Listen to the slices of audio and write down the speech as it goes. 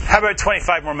How about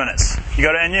 25 more minutes? You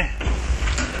got it in you?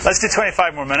 Let's do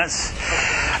 25 more minutes.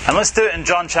 And let's do it in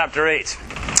John chapter 8.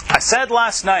 I said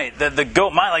last night that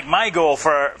my goal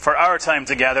for our time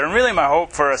together, and really my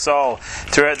hope for us all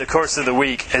throughout the course of the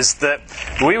week, is that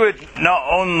we would not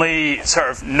only sort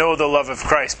of know the love of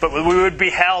Christ, but we would be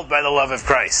held by the love of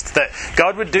Christ. That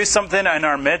God would do something in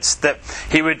our midst, that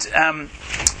He would,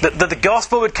 that the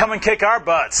gospel would come and kick our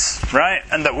butts, right?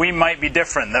 And that we might be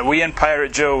different. That we and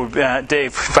Pirate Joe,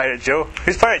 Pirate Joe?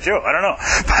 Who's Pirate Joe? I don't know.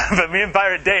 But me and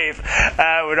Pirate Dave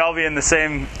would all be in the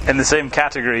same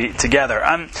category together.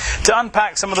 And to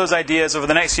unpack some of those ideas over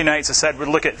the next few nights, I said we'd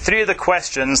look at 3 of the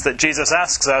questions that Jesus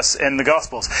asks us in the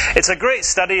Gospels. It's a great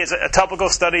study. It's a topical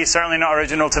study, certainly not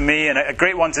original to me, and a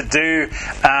great one to do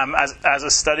as a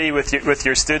study with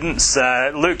your students.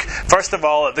 Look, first of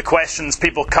all, at the questions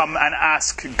people come and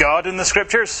ask God in the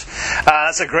Scriptures.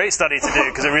 That's a great study to do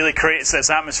because it really creates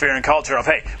this atmosphere and culture of,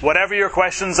 hey, whatever your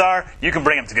questions are, you can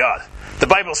bring them to God. The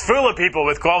Bible's full of people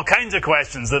with all kinds of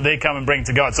questions that they come and bring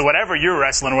to God. So whatever you're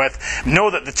wrestling with,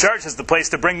 know that the church is the place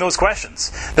to bring those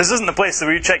questions. This isn't the place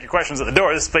where you check your questions at the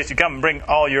door. This is the place you come and bring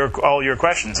all your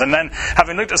questions. And then,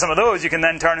 having looked at some of those, you can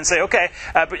then turn and say, okay,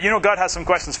 but God has some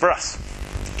questions for us.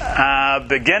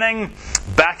 Beginning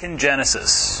back in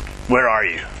Genesis, where are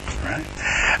you?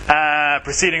 Right?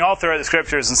 Proceeding all throughout the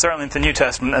Scriptures and certainly into the New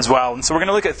Testament as well. And so we're going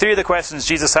to look at 3 of the questions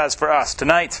Jesus has for us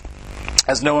tonight.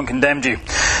 Has no one condemned you?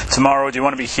 Tomorrow, do you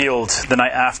want to be healed? The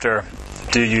night after,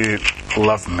 do you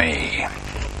love me?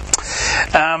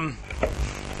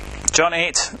 John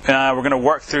 8, we're going to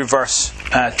work through verse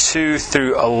 2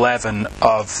 through 11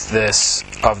 of this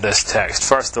text.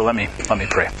 First, though, let me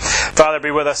pray. Father,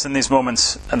 be with us in these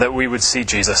moments, and that we would see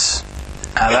Jesus.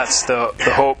 That's the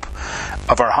hope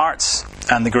of our hearts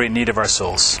and the great need of our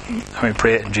souls. And we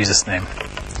pray it in Jesus' name.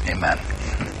 Amen.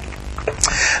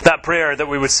 That prayer that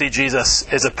we would see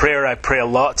Jesus is a prayer I pray a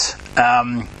lot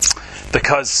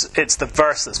because it's the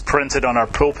verse that's printed on our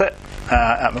pulpit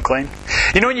at McLean.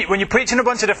 You know, when you preach in a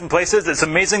bunch of different places, it's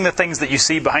amazing the things that you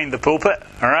see behind the pulpit.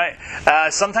 All right,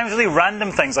 sometimes really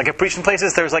random things. Like I preach in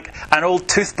places, there's like an old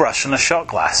toothbrush and a shot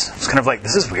glass. It's kind of like,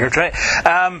 this is weird, right?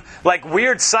 Like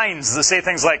weird signs that say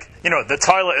things like, the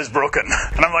toilet is broken,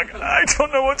 and I'm like, I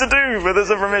don't know what to do with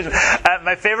this information.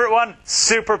 My favourite one,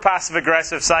 super passive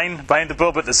aggressive sign behind the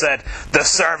pulpit that said, "The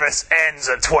service ends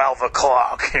at 12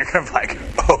 o'clock." You're kind of like,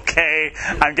 okay,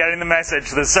 I'm getting the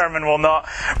message. The sermon will not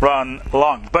run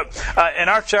long. But in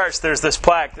our church, there's this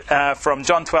plaque from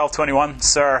John 12:21.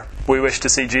 Sir, we wish to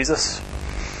see Jesus.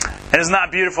 And isn't that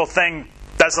a beautiful thing?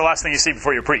 That's the last thing you see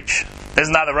before you preach.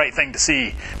 Isn't that the right thing to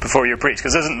see before you preach?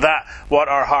 Because isn't that what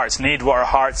our hearts need, what our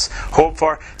hearts hope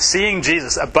for? Seeing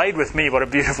Jesus, abide with me. What a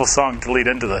beautiful song to lead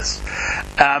into this.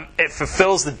 It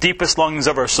fulfills the deepest longings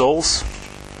of our souls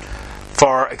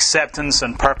for acceptance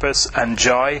and purpose and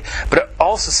joy. But it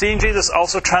also, seeing Jesus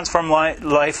also transform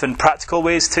life in practical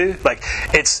ways too. Like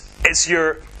it's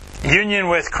your union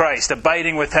with Christ,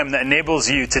 abiding with Him, that enables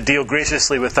you to deal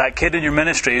graciously with that kid in your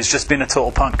ministry who's just been a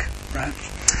total punk. Right?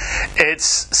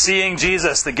 It's seeing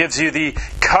Jesus that gives you the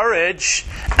courage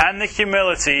and the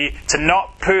humility to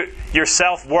not put your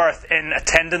self-worth in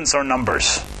attendance or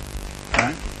numbers.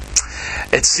 Right?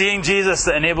 It's seeing Jesus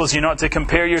that enables you not to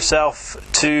compare yourself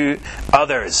to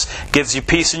others, gives you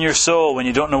peace in your soul when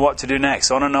you don't know what to do next.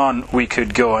 On and on we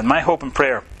could go. And my hope and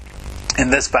prayer in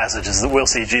this passage is that we'll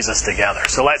see Jesus together.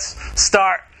 So let's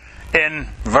start in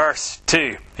verse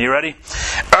 2. You ready?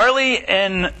 Early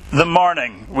in the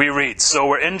morning, we read. So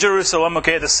we're in Jerusalem,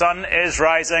 okay, the sun is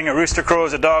rising, a rooster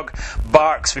crows, a dog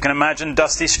barks. We can imagine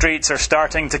dusty streets are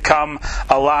starting to come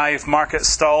alive. Market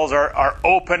stalls are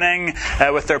opening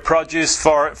with their produce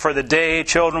for the day.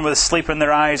 Children with sleep in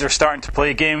their eyes are starting to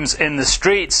play games in the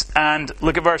streets. And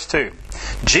look at verse 2.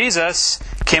 Jesus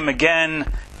came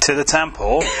again to the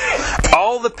temple.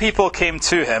 All the people came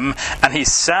to Him, and He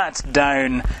sat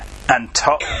down and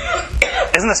taught.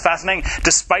 Isn't this fascinating?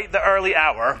 Despite the early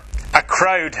hour, a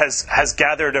crowd has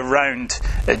gathered around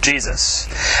Jesus.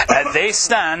 They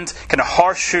stand kind of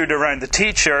horseshoed around the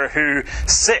teacher who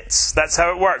sits. That's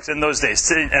how it worked in those days.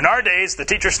 In our days, the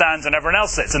teacher stands and everyone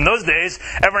else sits. In those days,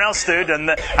 everyone else stood and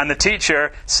the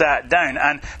teacher sat down.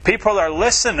 And people are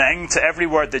listening to every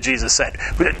word that Jesus said.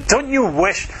 Don't you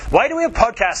wish... Why do we have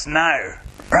podcasts now?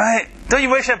 Right? Don't you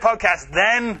wish I had podcasts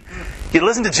then? You'd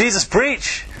listen to Jesus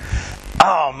preach.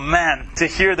 Oh man, to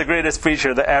hear the greatest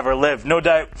preacher that ever lived. No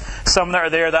doubt some that are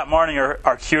there that morning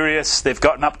are curious. They've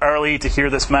gotten up early to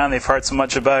hear this man they've heard so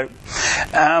much about.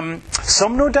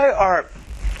 Some no doubt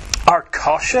are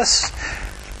cautious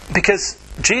because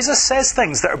Jesus says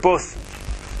things that are both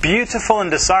beautiful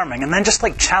and disarming and then just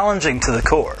like challenging to the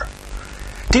core.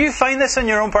 Do you find this in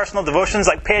your own personal devotions?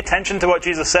 Like, pay attention to what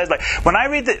Jesus says. Like, when I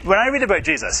read about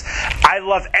Jesus, I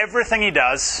love everything he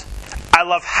does. I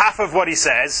love half of what he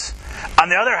says, and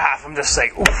the other half I'm just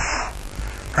like,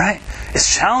 oof, right?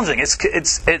 It's challenging.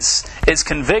 It's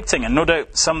convicting, and no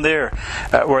doubt some there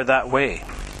were that way.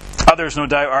 Others, no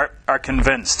doubt, are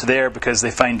convinced there because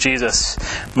they find Jesus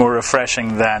more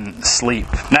refreshing than sleep.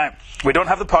 Now, we don't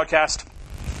have the podcast.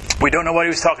 We don't know what he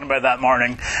was talking about that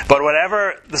morning, but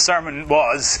whatever the sermon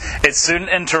was, it's soon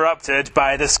interrupted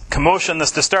by this commotion,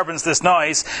 this disturbance, this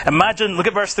noise. Imagine, look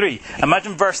at verse 3.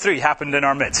 Imagine verse 3 happened in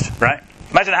our midst, right?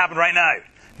 Imagine it happened right now.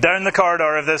 Down the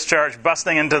corridor of this church,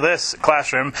 busting into this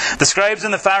classroom, the scribes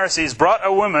and the Pharisees brought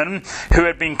a woman who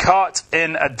had been caught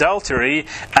in adultery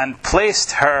and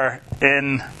placed her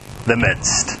in the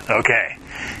midst. Okay,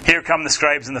 here come the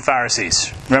scribes and the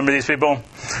Pharisees. Remember these people?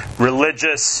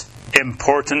 Religious,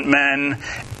 important men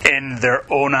in their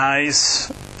own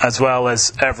eyes, as well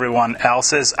as everyone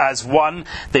else's. As one,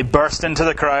 they burst into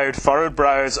the crowd, furrowed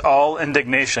brows, all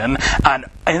indignation, and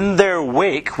in their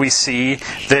wake we see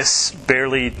this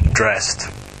barely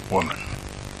dressed woman.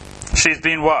 She's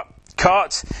been what?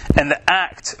 Caught in the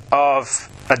act of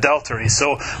adultery.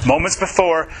 So, moments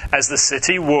before, as the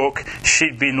city woke,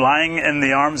 she'd been lying in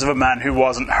the arms of a man who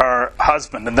wasn't her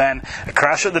husband. And then a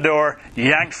crash at the door,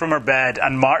 yanked from her bed,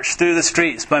 and marched through the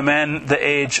streets by men the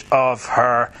age of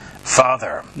her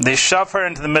father. They shove her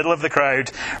into the middle of the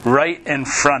crowd, right in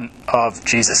front of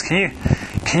Jesus. Can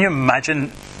you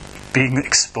imagine being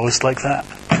exposed like that?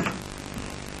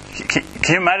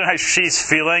 Can you imagine how she's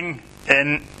feeling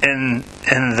in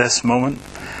this moment?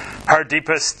 Her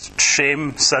deepest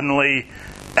shame suddenly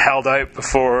held out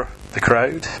before the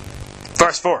crowd.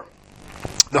 Verse 4.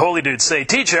 The holy dudes say,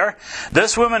 "Teacher,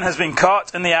 this woman has been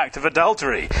caught in the act of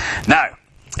adultery. Now,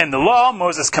 in the law,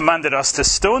 Moses commanded us to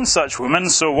stone such women,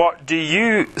 so what do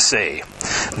you say?"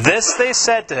 This they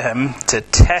said to him to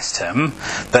test him,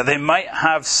 that they might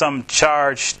have some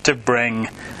charge to bring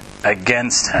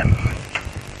against him.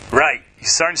 Right, you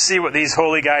starting to see what these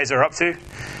holy guys are up to?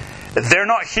 They're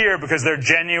not here because they're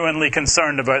genuinely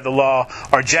concerned about the law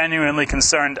or genuinely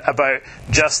concerned about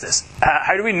justice.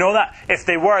 How do we know that? If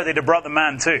they were, they'd have brought the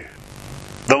man too.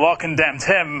 The law condemned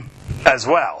him as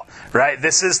well. Right?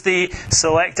 This is the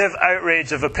selective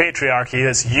outrage of a patriarchy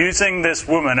that's using this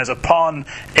woman as a pawn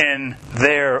in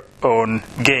their own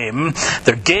game.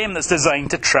 Their game that's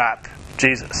designed to trap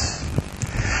Jesus.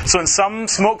 So in some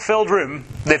smoke-filled room,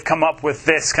 they've come up with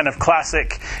this kind of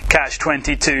classic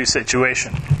catch-22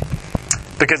 situation.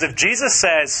 Because if Jesus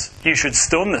says you should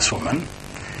stone this woman,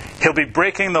 he'll be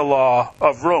breaking the law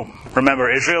of Rome.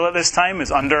 Remember, Israel at this time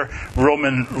is under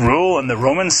Roman rule, and the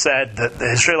Romans said that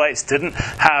the Israelites didn't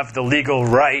have the legal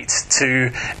right to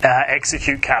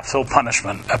execute capital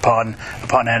punishment upon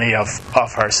any of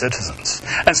her citizens.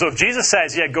 And so if Jesus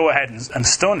says, yeah, go ahead and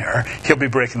stone her, he'll be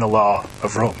breaking the law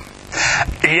of Rome.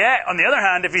 Yet, on the other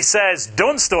hand, if he says,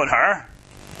 don't stone her,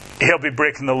 he'll be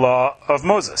breaking the law of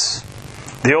Moses.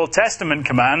 The Old Testament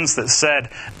commands that said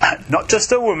not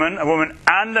just a woman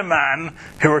and a man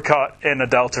who were caught in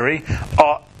adultery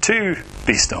ought to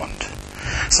be stoned.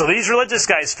 So these religious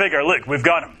guys figure, look, we've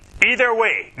got him. Either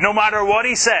way, no matter what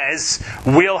he says,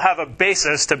 we'll have a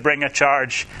basis to bring a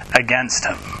charge against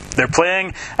him. They're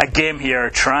playing a game here,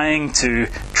 trying to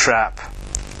trap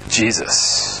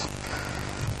Jesus.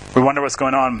 We wonder what's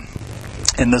going on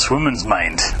in this woman's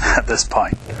mind at this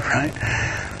point, right?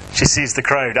 She sees the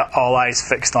crowd, all eyes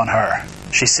fixed on her.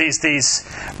 She sees these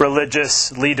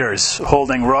religious leaders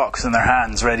holding rocks in their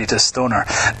hands, ready to stone her.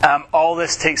 All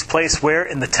this takes place where?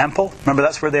 In the temple. Remember,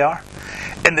 that's where they are.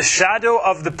 In the shadow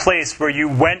of the place where you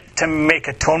went to make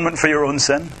atonement for your own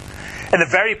sin. In the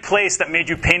very place that made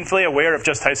you painfully aware of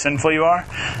just how sinful you are.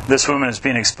 This woman is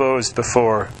being exposed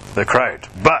before the crowd.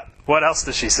 But what else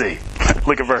does she see?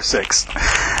 Look at verse 6.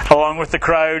 Along with the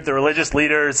crowd, the religious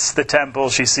leaders, the temple,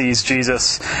 she sees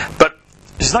Jesus. But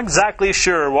she's not exactly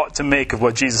sure what to make of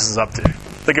what Jesus is up to.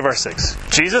 Look at verse 6.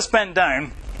 Jesus bent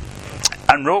down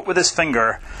and wrote with his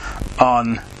finger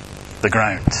on the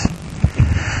ground.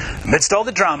 Amidst all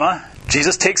the drama,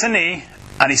 Jesus takes a knee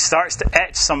and he starts to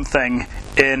etch something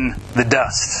in the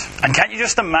dust. And can't you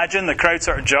just imagine the crowd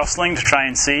sort of jostling to try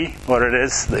and see what it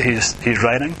is that he's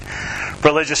writing?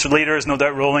 Religious leaders no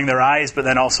doubt rolling their eyes, but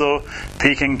then also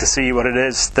peeking to see what it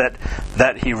is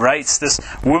that he writes. This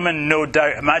woman, no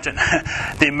doubt, imagine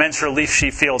the immense relief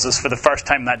she feels as for the first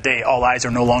time that day all eyes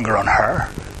are no longer on her.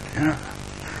 Yeah.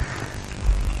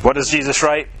 What does Jesus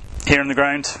write here on the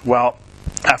ground? Well,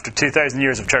 after 2,000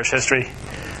 years of church history,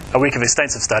 a week of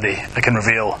extensive study, I can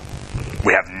reveal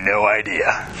we have no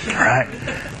idea. Right?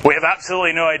 We have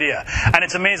absolutely no idea. And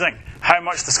it's amazing. how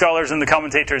much the scholars and the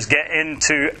commentators get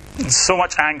into so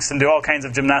much angst and do all kinds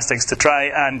of gymnastics to try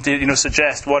and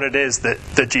suggest what it is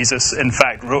that Jesus in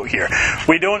fact wrote here.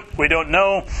 We don't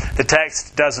know. The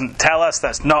text doesn't tell us.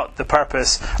 That's not the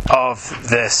purpose of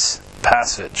this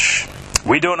passage.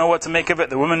 We don't know what to make of it.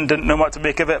 The woman didn't know what to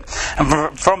make of it.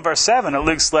 And from verse 7, it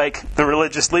looks like the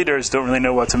religious leaders don't really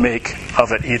know what to make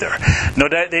of it either. No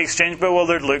doubt they exchange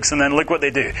bewildered looks, and then look what they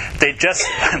do. They just...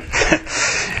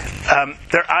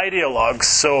 they're ideologues,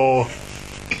 so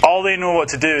all they know what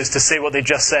to do is to say what they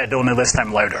just said, only this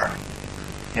time louder.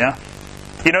 Yeah?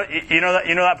 You know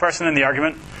that person in the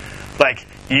argument? Like,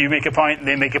 you make a point,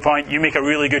 they make a point, you make a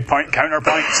really good point,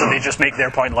 counterpoint, so they just make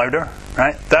their point louder,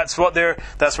 right? That's what they're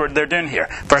doing here.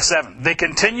 Verse 7. They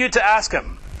continued to ask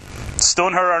him,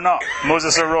 stone her or not,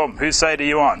 Moses or Rome, whose side are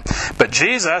you on? But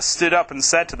Jesus stood up and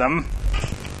said to them,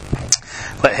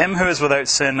 let him who is without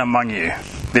sin among you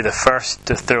be the first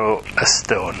to throw a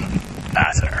stone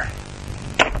at her.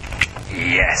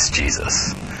 Yes,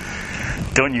 Jesus.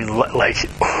 Don't you like...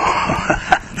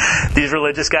 These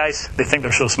religious guys, they think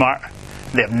they're so smart.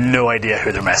 They have no idea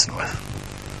who they're messing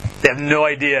with. They have no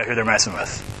idea who they're messing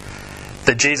with.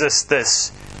 That Jesus,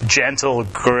 this gentle,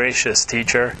 gracious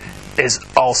teacher, is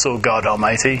also God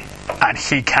Almighty, and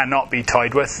he cannot be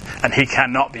toyed with, and he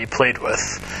cannot be played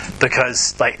with,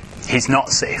 because, he's not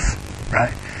safe,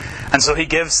 right? And so he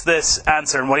gives this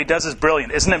answer, and what he does is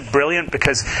brilliant. Isn't it brilliant?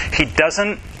 Because he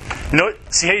doesn't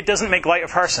make light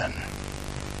of her sin.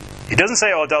 He doesn't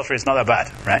say, adultery is not that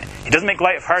bad, right? He doesn't make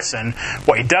light of her sin.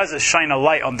 What he does is shine a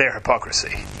light on their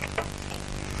hypocrisy.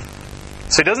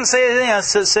 So he doesn't say,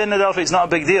 sin and adultery is not a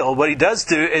big deal. What he does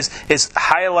do is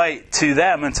highlight to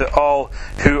them and to all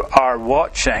who are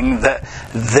watching that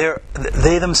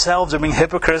they themselves are being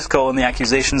hypocritical in the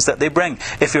accusations that they bring.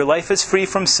 If your life is free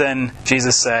from sin,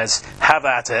 Jesus says, have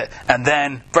at it. And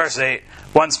then, verse 8,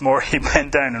 once more he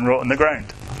bent down and wrote on the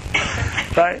ground.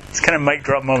 Right? It's kind of mic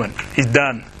drop moment. He's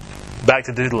done. Back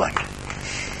to doodling.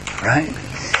 Right?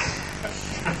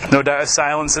 No doubt a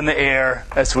silence in the air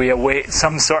as we await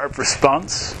some sort of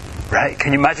response. Right?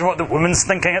 Can you imagine what the woman's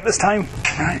thinking at this time?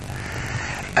 Right?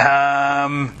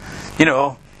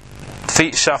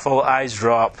 Feet shuffle, eyes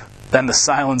drop. Then the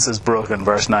silence is broken,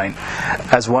 verse 9,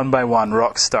 as one by one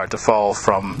rocks start to fall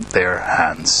from their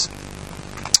hands.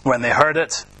 When they heard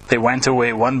it, they went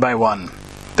away one by one,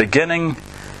 beginning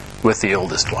with the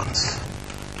oldest ones.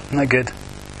 Isn't that good?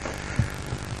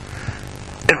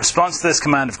 In response to this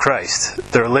command of Christ,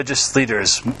 the religious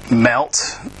leaders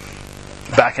melt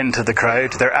back into the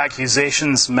crowd. Their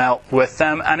accusations melt with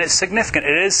them, and it's significant.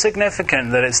 It is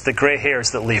significant that it's the grey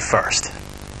hairs that leave first.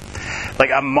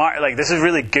 This is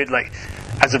really good.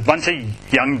 As a bunch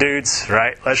of young dudes,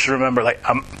 right? Let's remember,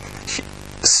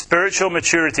 spiritual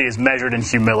maturity is measured in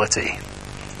humility.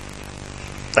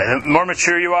 The more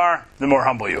mature you are, the more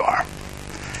humble you are.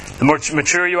 The more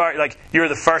mature you are, you're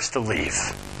the first to leave.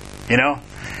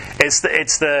 It's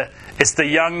the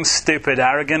young, stupid,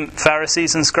 arrogant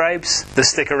Pharisees and scribes that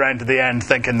stick around to the end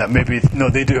thinking that maybe, no,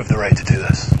 they do have the right to do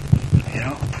this.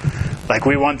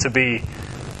 We want to be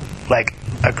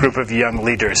a group of young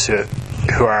leaders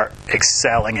who are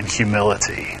excelling in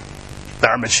humility. That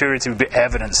our maturity would be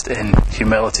evidenced in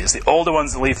humility. It's the older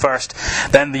ones that leave first,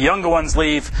 then the younger ones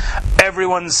leave,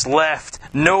 everyone's left,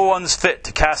 no one's fit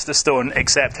to cast a stone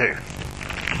except who?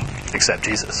 Except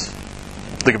Jesus.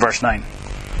 Look at verse 9.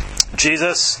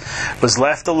 Jesus was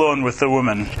left alone with the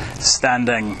woman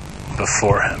standing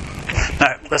before him.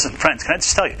 Now, listen, friends, can I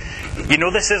just tell you,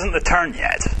 this isn't the turn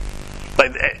yet.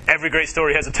 Every great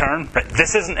story has a turn, right?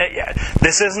 This isn't it yet.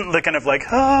 This isn't the kind of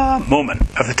moment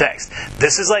of the text.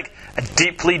 This is a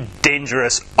deeply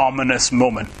dangerous, ominous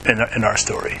moment in our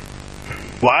story.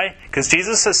 Why? Because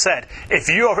Jesus has said, if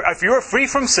you are free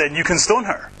from sin, you can stone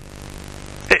her.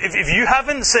 If you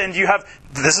haven't sinned, you have...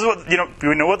 This is what,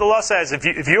 we know what the law says.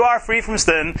 If you are free from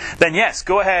sin, then yes,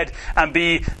 go ahead and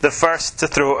be the first to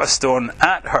throw a stone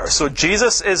at her. So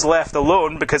Jesus is left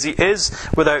alone because he is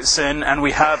without sin, and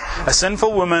we have a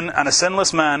sinful woman and a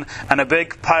sinless man and a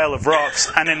big pile of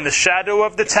rocks. And in the shadow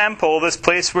of the temple, this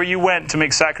place where you went to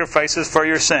make sacrifices for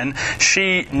your sin,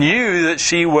 she knew that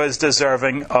she was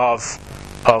deserving of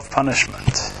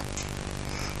punishment.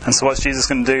 And so what's Jesus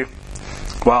going to do?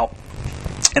 Well,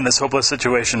 in this hopeless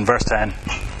situation, verse 10,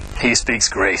 he speaks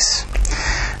grace.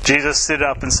 Jesus stood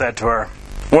up and said to her,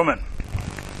 "Woman,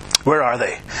 where are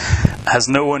they? Has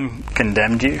no one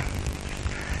condemned you?"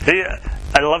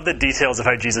 I love the details of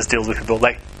how Jesus deals with people.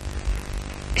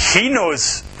 He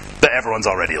knows that everyone's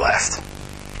already left.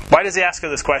 Why does he ask her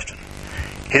this question?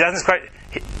 He doesn't quite.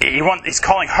 He's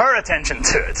calling her attention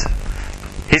to it.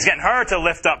 He's getting her to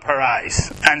lift up her eyes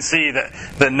and see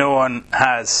that no one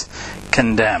has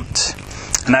condemned.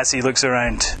 And as he looks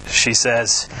around, he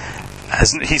says,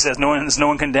 no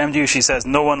one condemned you? She says,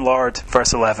 no one, Lord.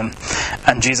 Verse 11.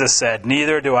 And Jesus said,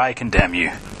 neither do I condemn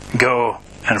you. Go,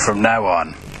 and from now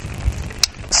on,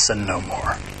 sin no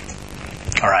more.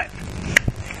 All right.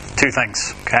 2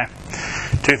 things, okay?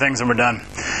 2 things and we're done.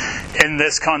 In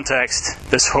this context,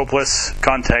 this hopeless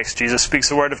context, Jesus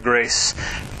speaks a word of grace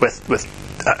with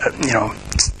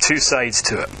 2 sides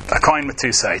to it. A coin with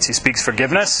 2 sides. He speaks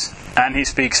forgiveness and he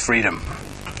speaks freedom.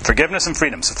 Forgiveness and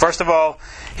freedom. So first of all,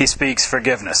 he speaks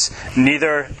forgiveness.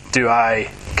 Neither do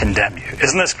I condemn you.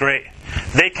 Isn't this great?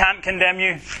 They can't condemn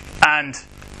you, and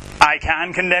I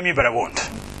can condemn you, but I won't.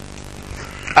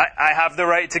 I have the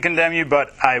right to condemn you,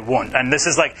 but I won't. And this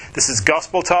is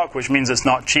gospel talk, which means it's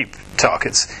not cheap talk.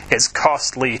 It's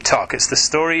costly talk. It's the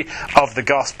story of the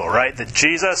gospel, right? That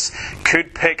Jesus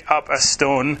could pick up a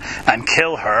stone and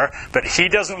kill her, but he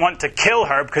doesn't want to kill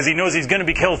her because he knows he's going to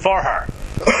be killed for her.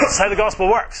 That's how the gospel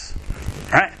works,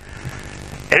 right?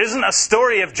 It isn't a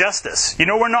story of justice.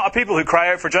 We're not a people who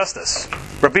cry out for justice.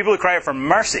 We're people who cry out for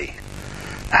mercy.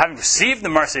 Having received the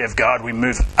mercy of God, we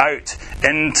move out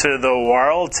into the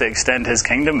world to extend his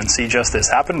kingdom and see justice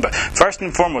happen. But first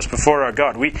and foremost, before our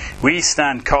God, we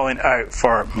stand calling out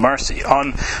for mercy.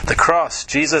 On the cross,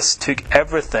 Jesus took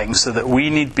everything so that we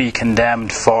need be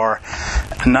condemned for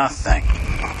nothing.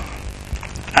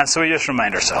 And so we just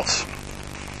remind ourselves,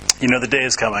 the day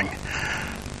is coming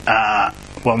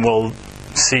when we'll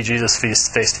see Jesus face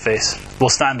to face. We'll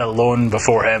stand alone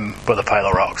before him with a pile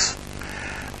of rocks.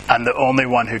 And the only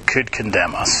one who could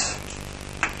condemn us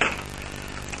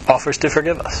offers to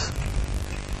forgive us.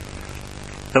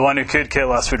 The one who could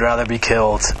kill us would rather be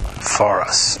killed for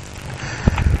us.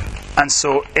 And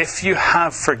so if you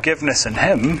have forgiveness in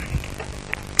him,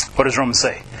 what does Romans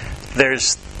say?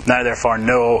 There's now therefore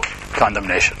no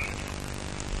condemnation.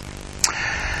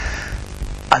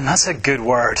 And that's a good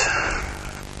word.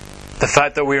 The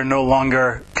fact that we are no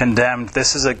longer condemned,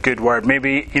 this is a good word.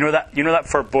 Maybe, that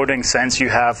foreboding sense you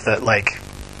have that,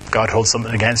 God holds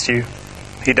something against you?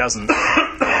 He doesn't.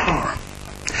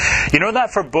 That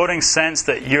foreboding sense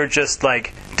that you're just,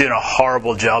 doing a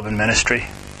horrible job in ministry?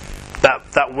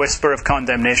 That whisper of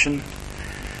condemnation?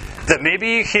 That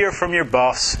maybe you hear from your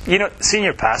boss.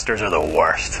 Senior pastors are the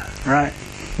worst, right?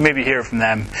 Maybe hear from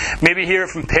them. Maybe hear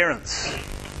from parents.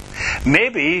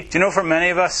 Maybe, for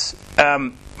many of us,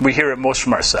 we hear it most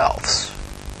from ourselves.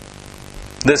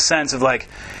 This sense of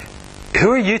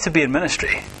who are you to be in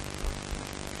ministry?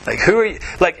 Who are you?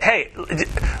 Hey,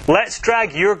 let's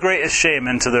drag your greatest shame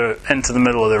into the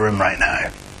middle of the room right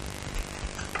now.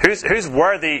 Who's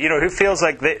worthy? Who feels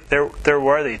like they're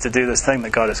worthy to do this thing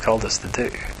that God has called us to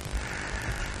do?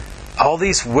 All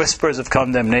these whispers of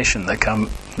condemnation that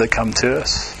come to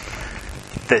us.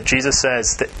 That Jesus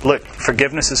says that, look,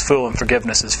 forgiveness is full and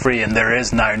forgiveness is free, and there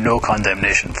is now no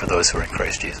condemnation for those who are in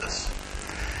Christ Jesus.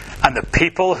 And the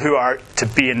people who are to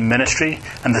be in ministry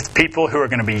and the people who are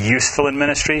going to be useful in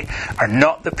ministry are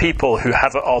not the people who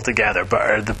have it all together, but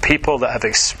are the people that have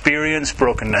experienced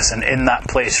brokenness and in that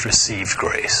place received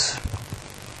grace.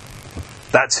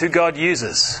 That's who God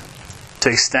uses to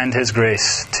extend his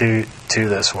grace to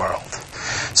this world.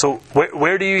 So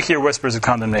where do you hear whispers of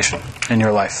condemnation in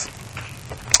your life?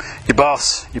 Your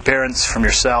boss, your parents, from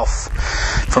yourself,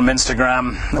 from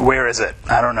Instagram. Where is it?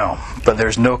 I don't know. But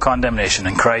there's no condemnation.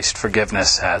 In Christ,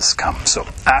 forgiveness has come. So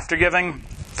after giving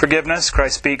forgiveness,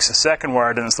 Christ speaks a second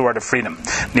word, and it's the word of freedom.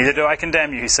 Neither do I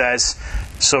condemn you, he says.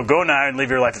 So go now and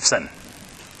live your life of sin.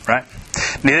 Right?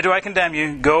 Neither do I condemn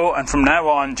you. Go, and from now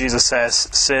on, Jesus says,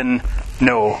 sin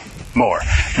no more.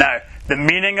 Now, the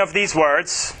meaning of these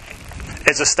words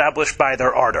is established by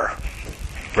their order.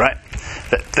 Right?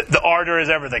 The order is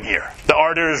everything here. The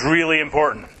order is really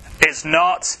important. It's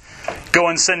not go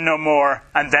and sin no more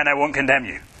and then I won't condemn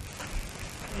you.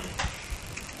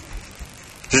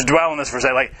 Just dwell on this for a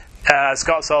second.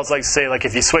 Scott Sauls likes to say,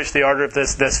 if you switch the order of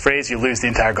this phrase, you lose the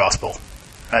entire gospel.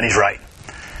 And he's right.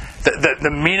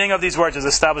 The meaning of these words is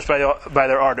established by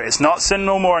their order. It's not sin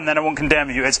no more and then I won't condemn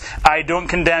you. It's I don't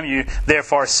condemn you,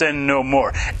 therefore sin no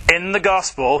more. In the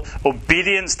gospel,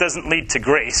 obedience doesn't lead to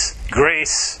grace.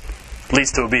 Grace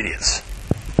leads to obedience.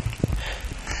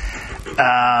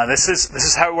 This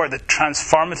is how it works. The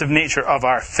transformative nature of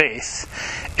our faith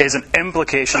is an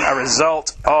implication, a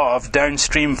result of,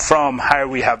 downstream from how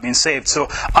we have been saved. So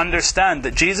understand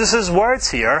that Jesus'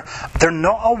 words here, they're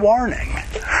not a warning.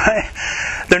 Right?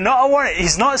 They're not a warning.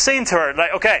 He's not saying to her,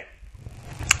 okay,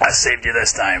 I saved you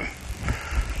this time,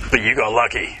 but you got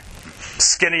lucky.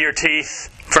 Skin of your teeth.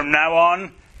 From now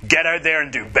on, get out there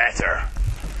and do better.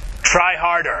 Try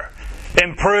harder.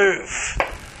 Improve.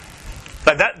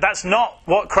 Like that's not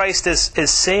what Christ is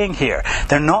saying here.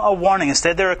 They're not a warning.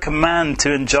 Instead, they're a command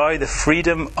to enjoy the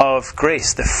freedom of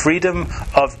grace, the freedom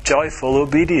of joyful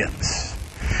obedience.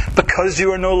 Because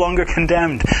you are no longer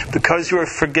condemned, because you are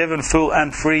forgiven full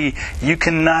and free, you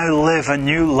can now live a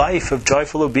new life of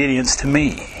joyful obedience to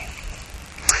me. Do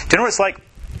you know what it's like?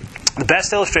 The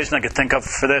best illustration I could think of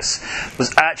for this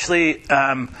was actually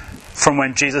from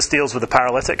when Jesus deals with the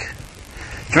paralytic. Do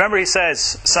you remember he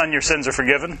says, "Son, your sins are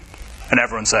forgiven"? And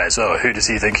everyone says, "Oh, who does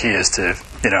he think he is to,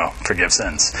 forgive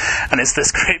sins?" And it's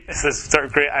this sort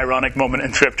of great ironic moment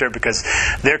in Scripture because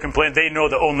they're complaining. They know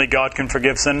that only God can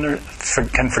forgive sin.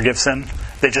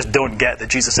 They just don't get that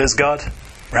Jesus is God,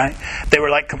 right? They were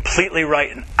like completely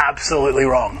right and absolutely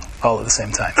wrong all at the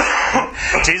same time.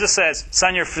 Jesus says,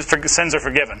 "Son, your sins are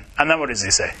forgiven." And then what does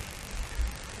he say?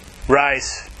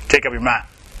 "Rise, take up your mat,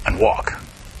 and walk."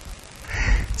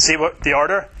 See what the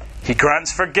order? He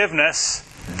grants forgiveness.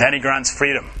 Then he grants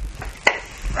freedom.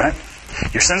 Right?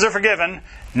 Your sins are forgiven.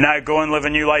 Now go and live a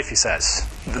new life, he says.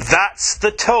 That's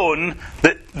the tone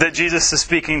that Jesus is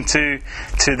speaking to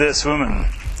this woman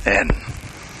in.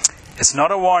 It's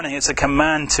not a warning, it's a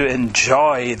command to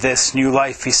enjoy this new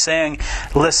life. He's saying,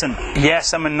 listen,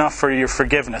 yes, I'm enough for your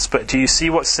forgiveness, but do you see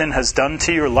what sin has done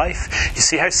to your life? You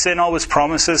see how sin always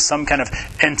promises some kind of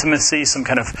intimacy, some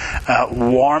kind of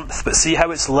warmth, but see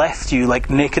how it's left you like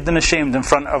naked and ashamed in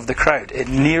front of the crowd. It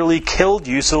nearly killed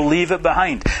you, so leave it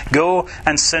behind. Go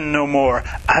and sin no more.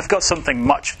 I've got something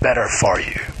much better for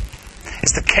you.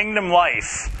 It's the kingdom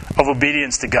life of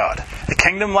obedience to God. The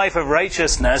kingdom life of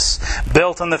righteousness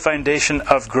built on the foundation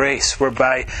of grace,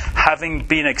 whereby having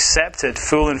been accepted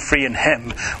full and free in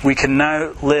Him, we can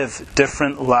now live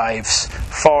different lives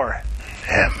for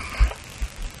Him.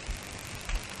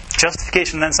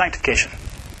 Justification and then sanctification.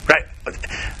 Right?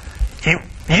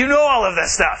 You know all of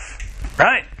this stuff.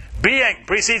 Right? Being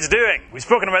precedes doing. We've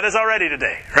spoken about this already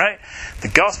today, right? The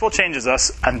gospel changes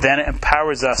us and then it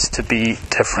empowers us to be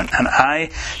different. And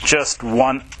I just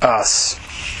want us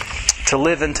to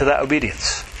live into that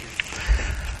obedience.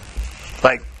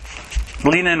 Like,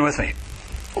 lean in with me.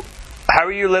 How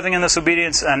are you living in this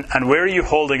obedience and where are you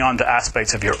holding on to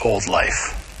aspects of your old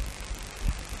life?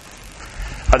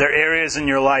 Are there areas in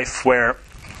your life where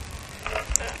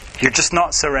you're just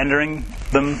not surrendering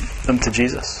them to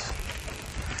Jesus?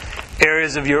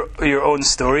 Areas of your own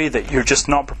story that you're just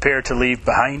not prepared to leave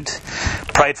behind?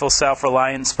 Prideful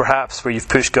self-reliance, perhaps, where you've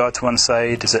pushed God to one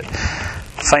side? Is it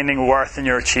finding worth in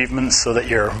your achievements so that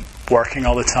you're working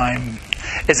all the time?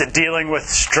 Is it dealing with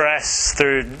stress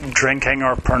through drinking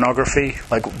or pornography?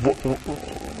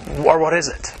 Or what is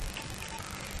it?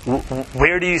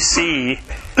 Where do you see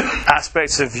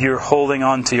aspects of your holding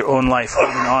on to your own life,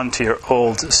 holding on to your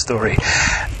old story?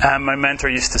 My mentor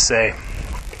used to say,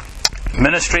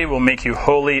 ministry will make you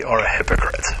holy or a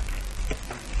hypocrite.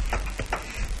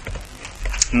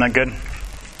 Isn't that good?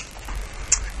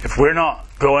 If we're not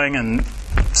going and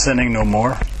sinning no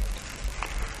more,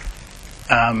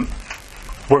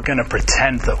 we're going to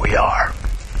pretend that we are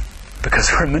because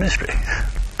we're in ministry.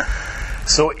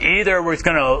 So either we're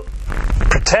going to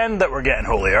pretend that we're getting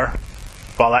holier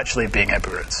while actually being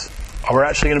hypocrites, or we're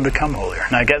actually going to become holier.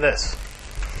 Now get this.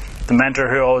 The mentor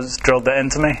who always drilled that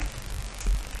into me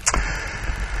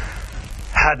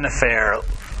had an affair,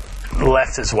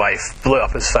 left his wife, blew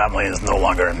up his family, and is no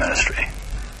longer in ministry.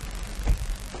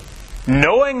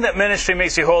 Knowing that ministry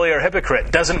makes you holy or a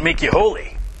hypocrite doesn't make you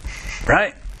holy.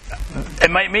 Right?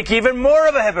 It might make you even more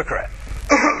of a hypocrite.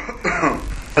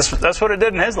 That's what it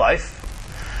did in his life.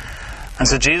 And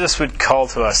so Jesus would call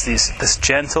to us this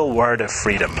gentle word of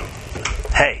freedom.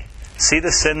 Hey, see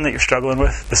the sin that you're struggling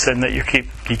with? The sin that you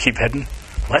keep hidden?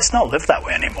 Let's not live that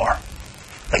way anymore.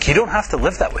 You don't have to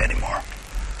live that way anymore.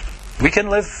 We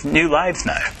can live new lives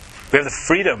now. We have the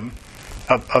freedom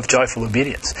of joyful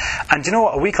obedience. And do you know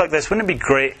what? A week like this, wouldn't it be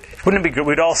great? Wouldn't it be good?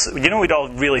 We'd all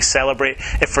really celebrate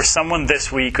if for someone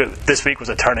this week was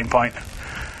a turning point.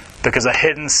 Because a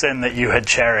hidden sin that you had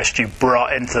cherished, you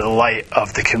brought into the light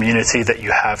of the community that you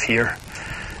have here.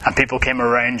 And people came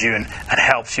around you and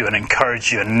helped you and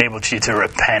encouraged you and enabled you to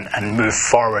repent and move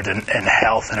forward in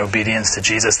health and obedience to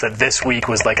Jesus. That this week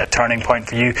was like a turning point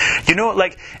for you. You know,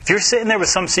 if you're sitting there with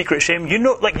some secret shame,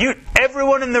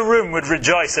 everyone in the room would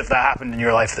rejoice if that happened in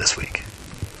your life this week.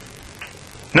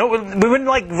 No, we wouldn't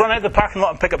run out the parking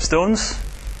lot and pick up stones.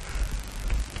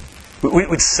 We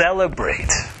would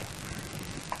celebrate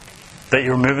that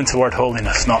you're moving toward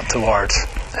holiness, not toward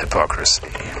hypocrisy.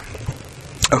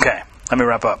 Okay. Let me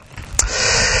wrap up.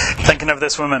 Thinking of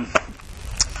this woman,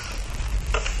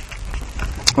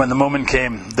 when the moment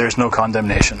came, there's no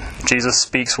condemnation. Jesus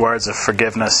speaks words of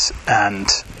forgiveness and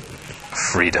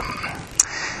freedom.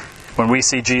 When we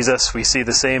see Jesus, we see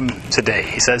the same today.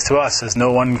 He says to us, "Has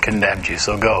no one condemned you,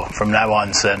 so go. From now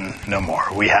on, sin no more."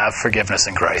 We have forgiveness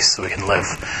in Christ, so we can live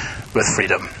with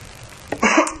freedom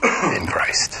in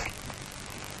Christ.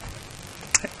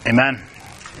 Amen.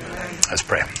 Let's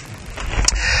pray.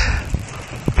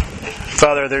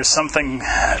 Father, there's something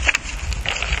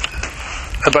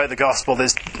about the gospel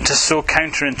that's just so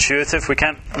counterintuitive. We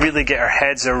can't really get our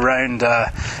heads around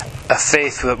a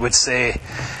faith that would say,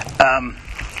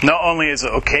 not only is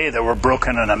it okay that we're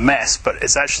broken and a mess, but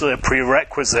it's actually a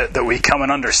prerequisite that we come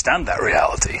and understand that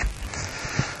reality.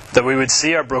 That we would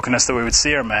see our brokenness, that we would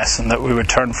see our mess, and that we would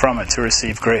turn from it to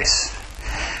receive grace.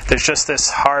 There's just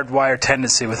this hardwired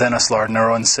tendency within us, Lord, in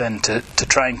our own sin, to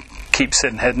try and keep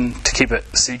sin hidden, to keep it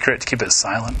secret, to keep it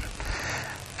silent.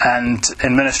 And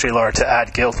in ministry, Lord, to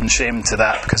add guilt and shame to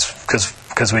that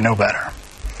because we know better.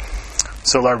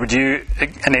 So, Lord, would you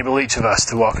enable each of us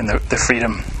to walk in the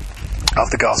freedom of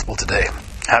the gospel today,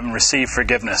 having received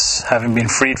forgiveness, having been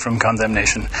freed from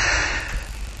condemnation.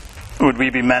 Would we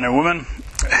be men and women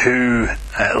who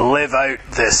live out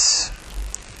this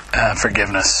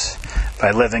forgiveness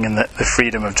by living in the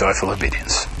freedom of joyful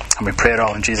obedience? And we pray it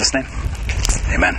all in Jesus' name. Amen.